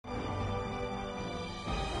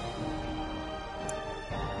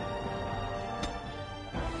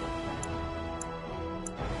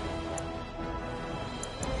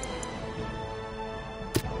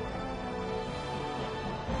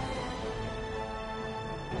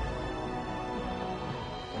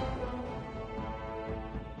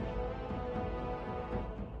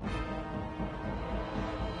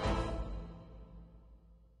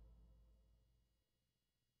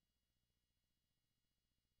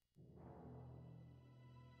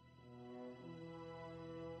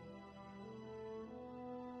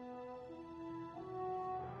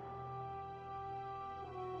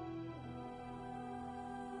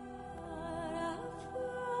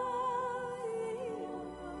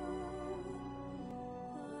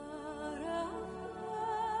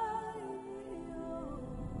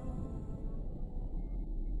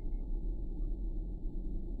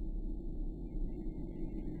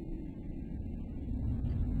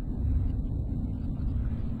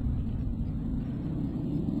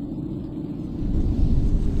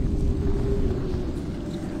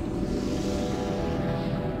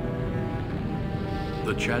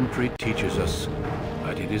The Chantry teaches us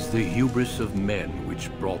that it is the hubris of men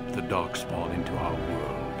which brought the Darkspawn into our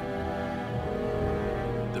world.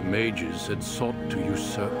 The mages had sought to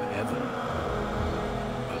usurp heaven,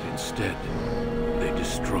 but instead they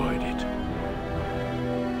destroyed it.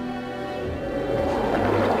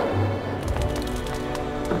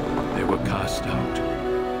 They were cast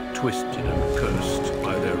out, twisted and cursed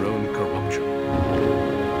by their own corruption.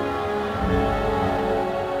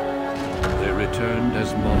 They returned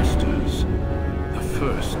as monsters, the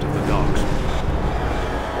first of the Darkspawn.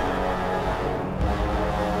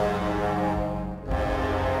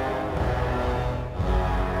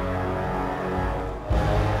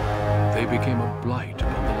 They became a blight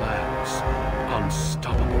upon the lands,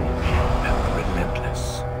 unstoppable and relentless.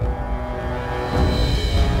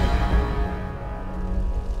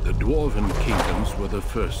 The Dwarven kingdoms were the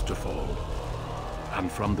first to fall,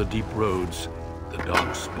 and from the deep roads, the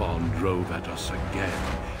Darkspawn drove at us again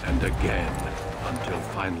and again, until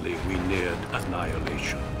finally we neared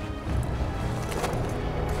annihilation.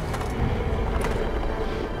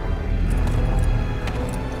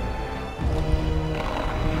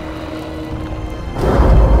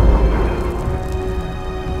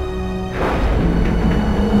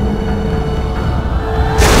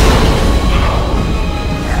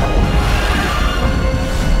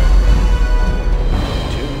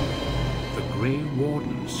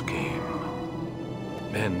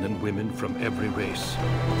 Men and women from every race,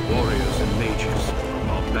 warriors and mages,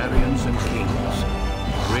 barbarians and kings.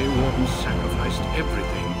 Grey Wardens sacrificed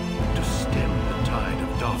everything to stem the tide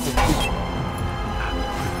of darkness and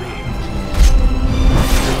prevail.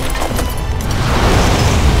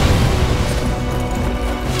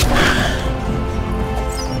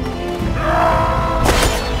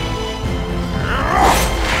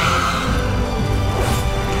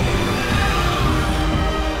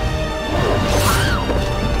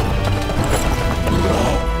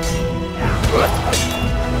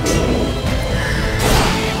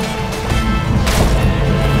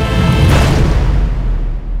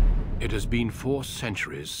 It has been 4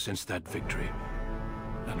 centuries since that victory,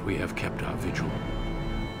 and we have kept our vigil.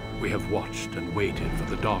 We have watched and waited for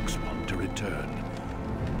the Darkspawn to return.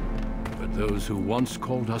 But those who once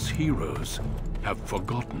called us heroes have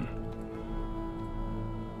forgotten.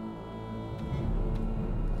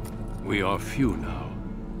 We are few now,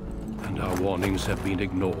 and our warnings have been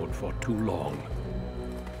ignored for too long.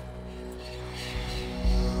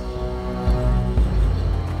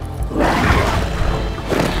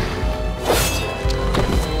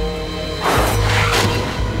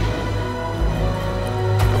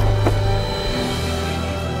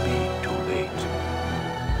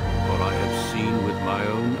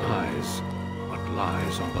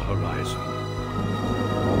 Lies on the horizon.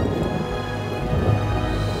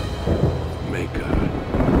 Maker,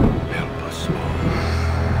 help us all.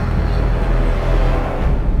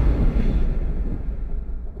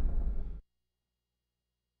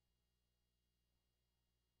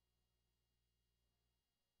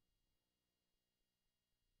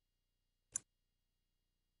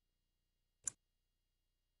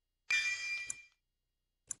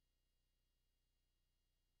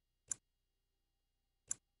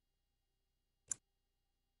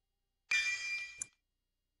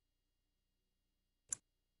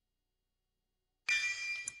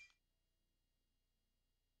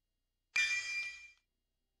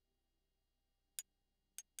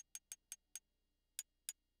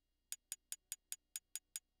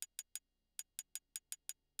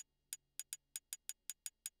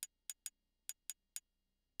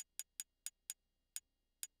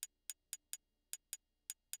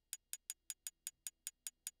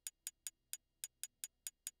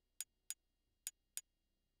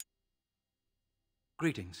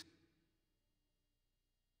 Greetings.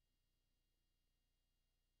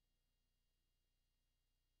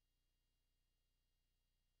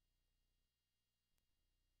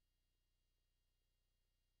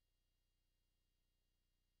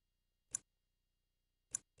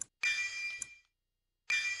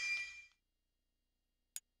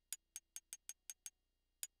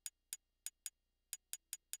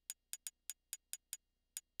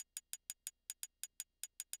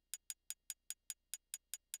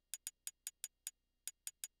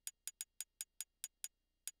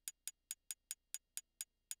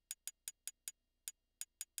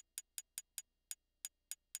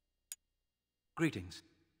 Greetings.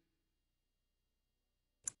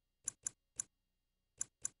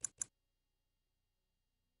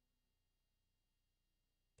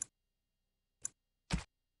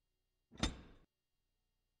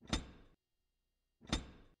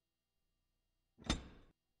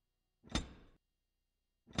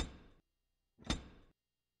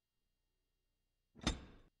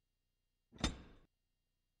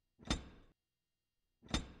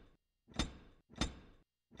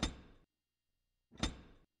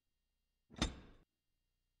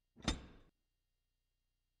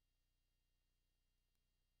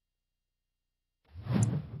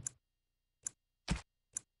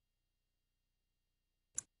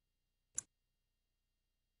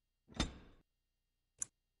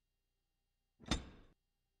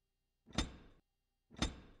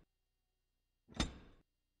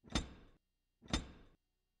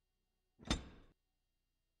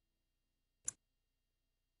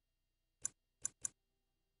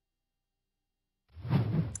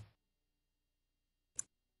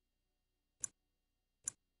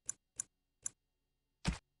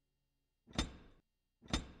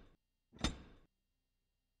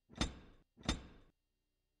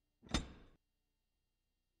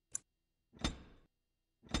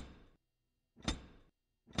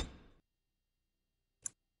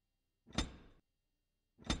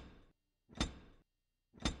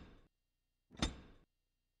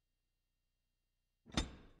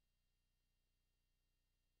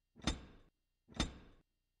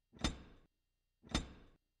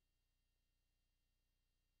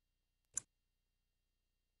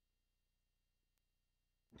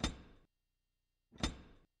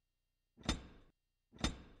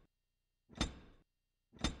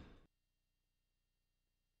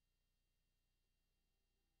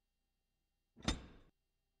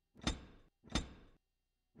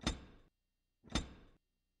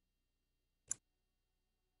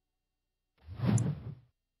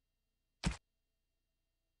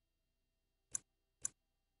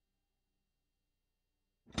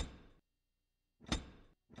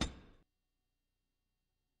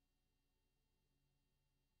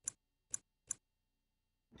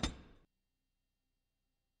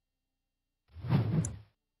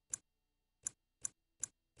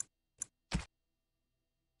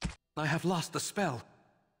 I have lost the spell.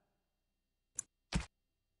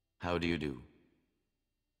 How do you do?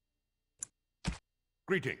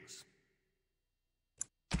 Greetings.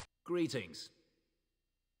 Greetings.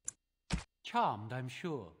 Charmed, I'm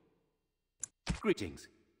sure. Greetings.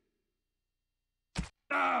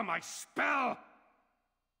 Ah, my spell!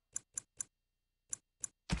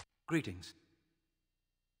 Greetings.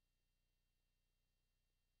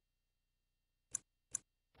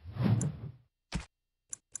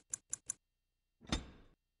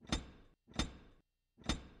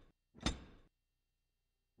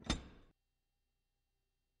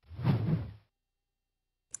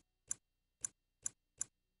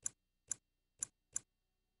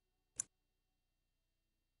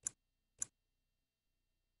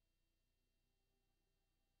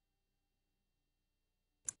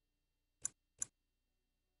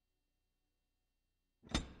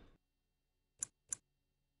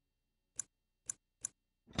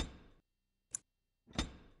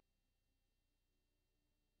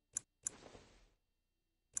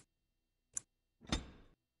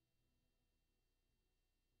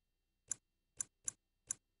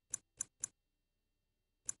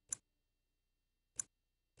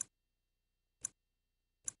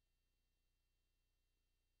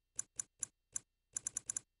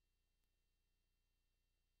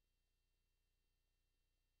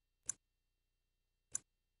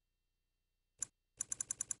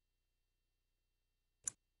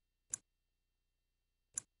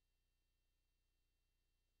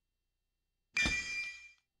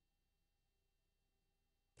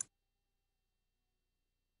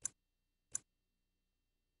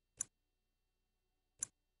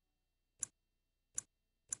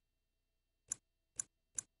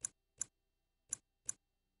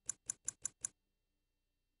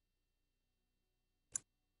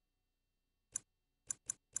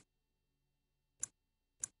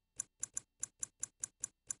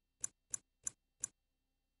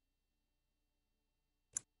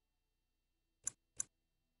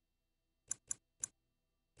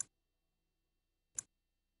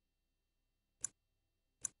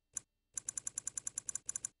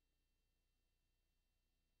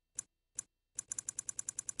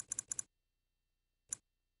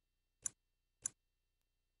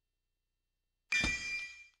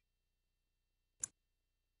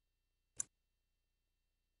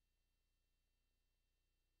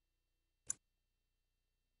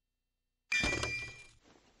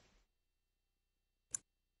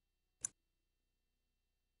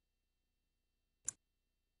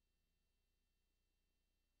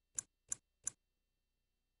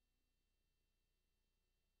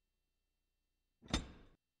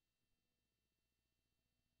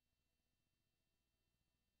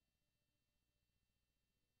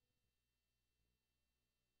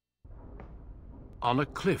 On a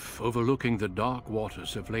cliff overlooking the dark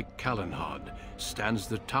waters of Lake Calenhad stands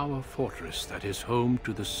the tower fortress that is home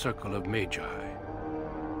to the Circle of Magi.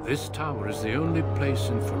 This tower is the only place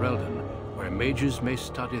in Ferelden where mages may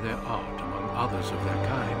study their art among others of their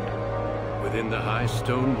kind. Within the high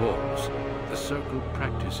stone walls, the Circle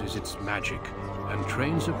practices its magic and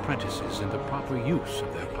trains apprentices in the proper use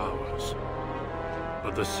of their powers.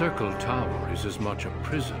 But the Circle Tower is as much a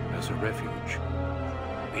prison as a refuge.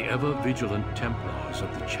 The ever-vigilant Templars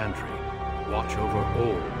of the Chantry watch over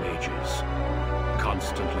all mages,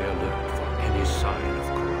 constantly alert for any sign of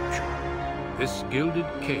corruption. This gilded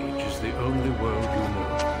cage is the only world you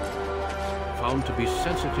know. Found to be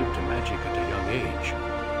sensitive to magic at a young age,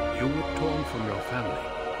 you were torn from your family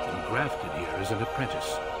and grafted here as an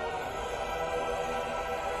apprentice.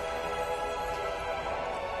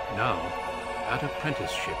 Now, that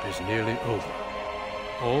apprenticeship is nearly over.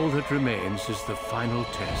 All that remains is the final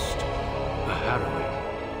test, the harrowing.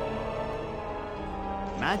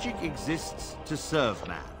 Magic exists to serve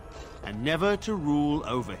man, and never to rule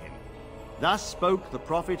over him. Thus spoke the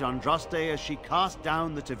prophet Andraste as she cast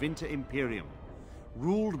down the Tevinter Imperium,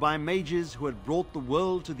 ruled by mages who had brought the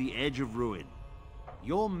world to the edge of ruin.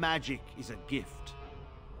 Your magic is a gift,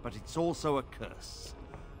 but it's also a curse.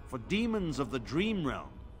 For demons of the Dream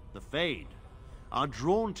Realm, the Fade, are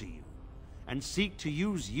drawn to you, and seek to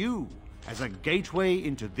use you as a gateway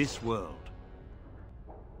into this world.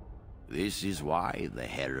 This is why the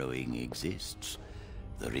harrowing exists.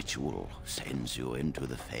 The ritual sends you into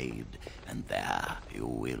the Fade, and there you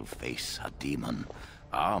will face a demon,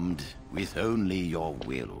 armed with only your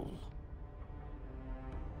will.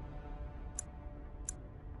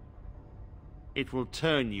 It will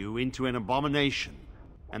turn you into an abomination,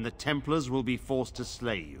 and the Templars will be forced to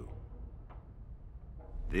slay you.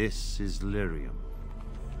 This is Lyrium,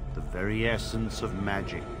 the very essence of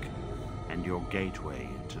magic, and your gateway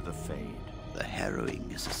into the Fade. The harrowing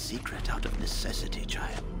is a secret out of necessity,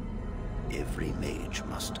 child. Every mage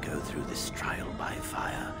must go through this trial by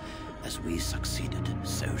fire. As we succeeded,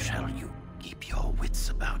 so shall you. Keep your wits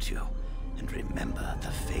about you, and remember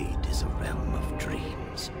the Fade is a realm of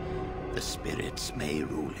dreams. The spirits may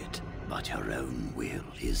rule it, but your own will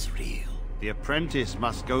is real. The apprentice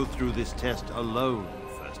must go through this test alone,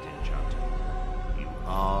 First Enchanter. You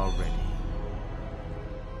are ready.